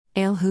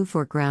Ale hoof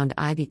or ground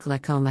ivy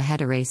Glaucoma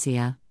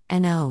heteracea,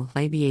 NO,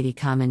 labiata.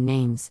 Common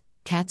names: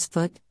 cat's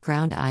foot,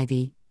 ground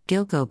ivy,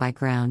 gilgo by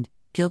ground,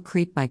 gill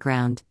creep by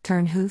ground,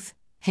 turn hoof,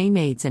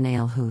 haymaids, and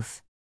ale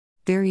hoof.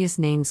 Various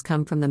names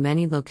come from the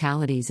many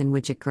localities in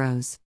which it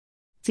grows.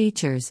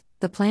 Features: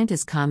 the plant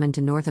is common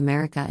to North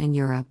America and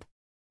Europe.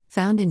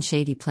 Found in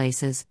shady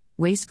places,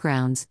 waste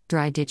grounds,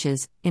 dry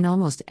ditches, in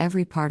almost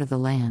every part of the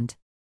land.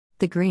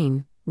 The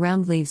green,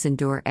 round leaves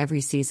endure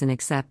every season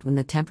except when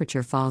the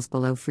temperature falls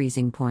below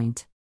freezing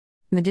point.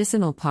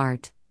 Medicinal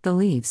part: the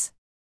leaves.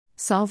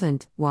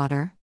 Solvent: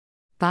 water.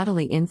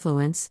 Bodily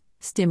influence: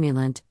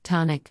 stimulant,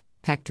 tonic,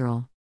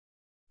 pectoral.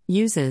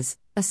 Uses: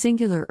 a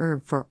singular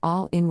herb for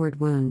all inward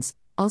wounds,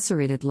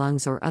 ulcerated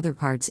lungs or other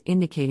parts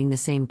indicating the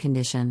same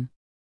condition.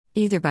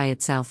 Either by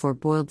itself or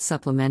boiled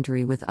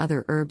supplementary with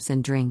other herbs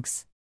and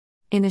drinks.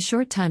 In a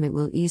short time it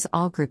will ease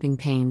all gripping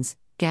pains,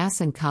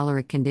 gas and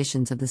choleric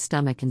conditions of the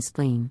stomach and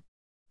spleen.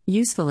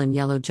 Useful in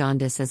yellow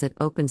jaundice as it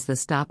opens the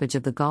stoppage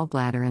of the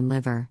gallbladder and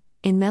liver,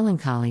 in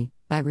melancholy,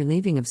 by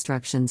relieving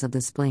obstructions of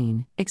the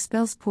spleen,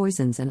 expels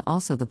poisons and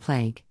also the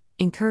plague,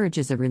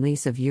 encourages a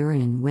release of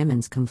urine in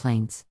women's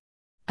complaints.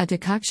 A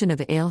decoction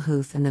of ale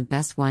hoof and the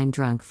best wine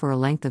drunk for a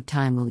length of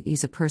time will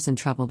ease a person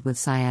troubled with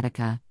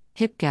sciatica,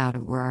 hip gout,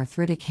 or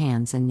arthritic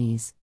hands and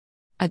knees.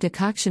 A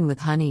decoction with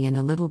honey and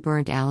a little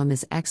burnt alum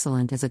is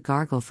excellent as a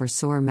gargle for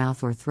sore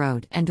mouth or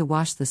throat and to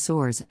wash the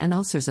sores and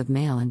ulcers of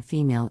male and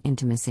female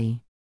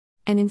intimacy.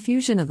 An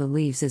infusion of the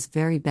leaves is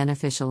very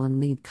beneficial in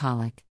lead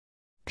colic.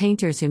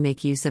 Painters who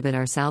make use of it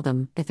are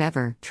seldom, if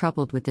ever,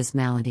 troubled with this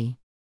malady.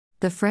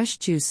 The fresh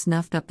juice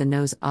snuffed up the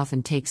nose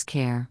often takes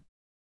care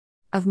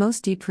of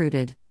most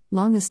deep-rooted,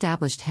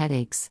 long-established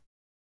headaches.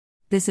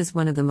 This is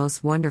one of the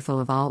most wonderful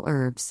of all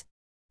herbs.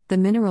 The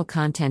mineral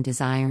content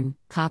is iron,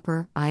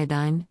 copper,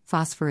 iodine,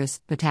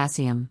 phosphorus,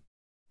 potassium.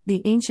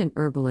 The ancient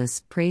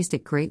herbalists praised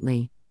it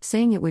greatly,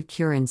 saying it would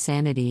cure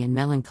insanity and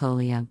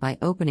melancholia by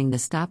opening the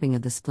stopping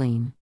of the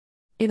spleen.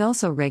 It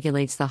also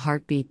regulates the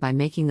heartbeat by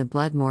making the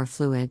blood more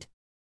fluid.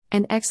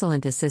 An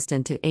excellent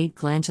assistant to aid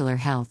glandular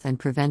health and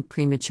prevent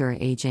premature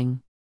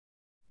aging.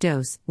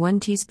 Dose: 1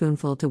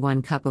 teaspoonful to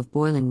 1 cup of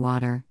boiling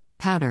water,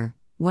 powder,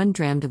 1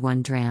 dram to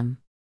 1 dram.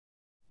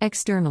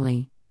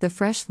 Externally, the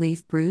fresh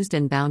leaf bruised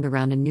and bound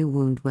around a new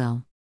wound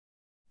will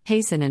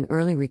hasten an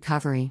early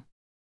recovery.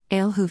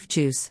 Ale hoof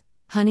juice,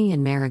 honey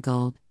and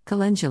marigold,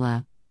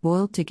 calendula,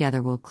 boiled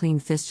together will clean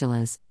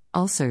fistulas,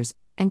 ulcers,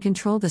 and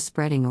control the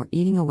spreading or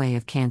eating away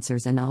of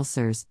cancers and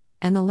ulcers,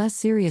 and the less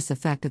serious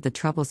effect of the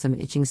troublesome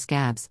itching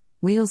scabs,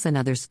 wheals, and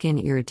other skin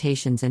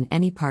irritations in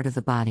any part of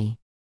the body.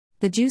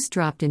 The juice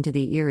dropped into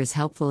the ear is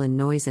helpful in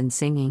noise and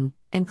singing,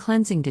 and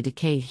cleansing to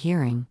decayed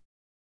hearing.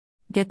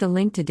 Get the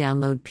link to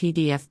download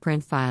PDF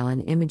print file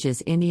and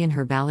images Indian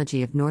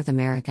Herbology of North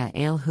America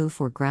Ale hoof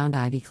or ground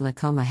ivy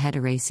Glaucoma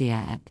heteracea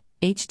at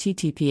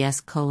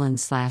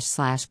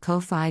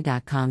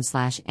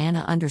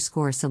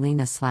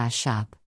https://ko-fi.com/Anna_Selena/shop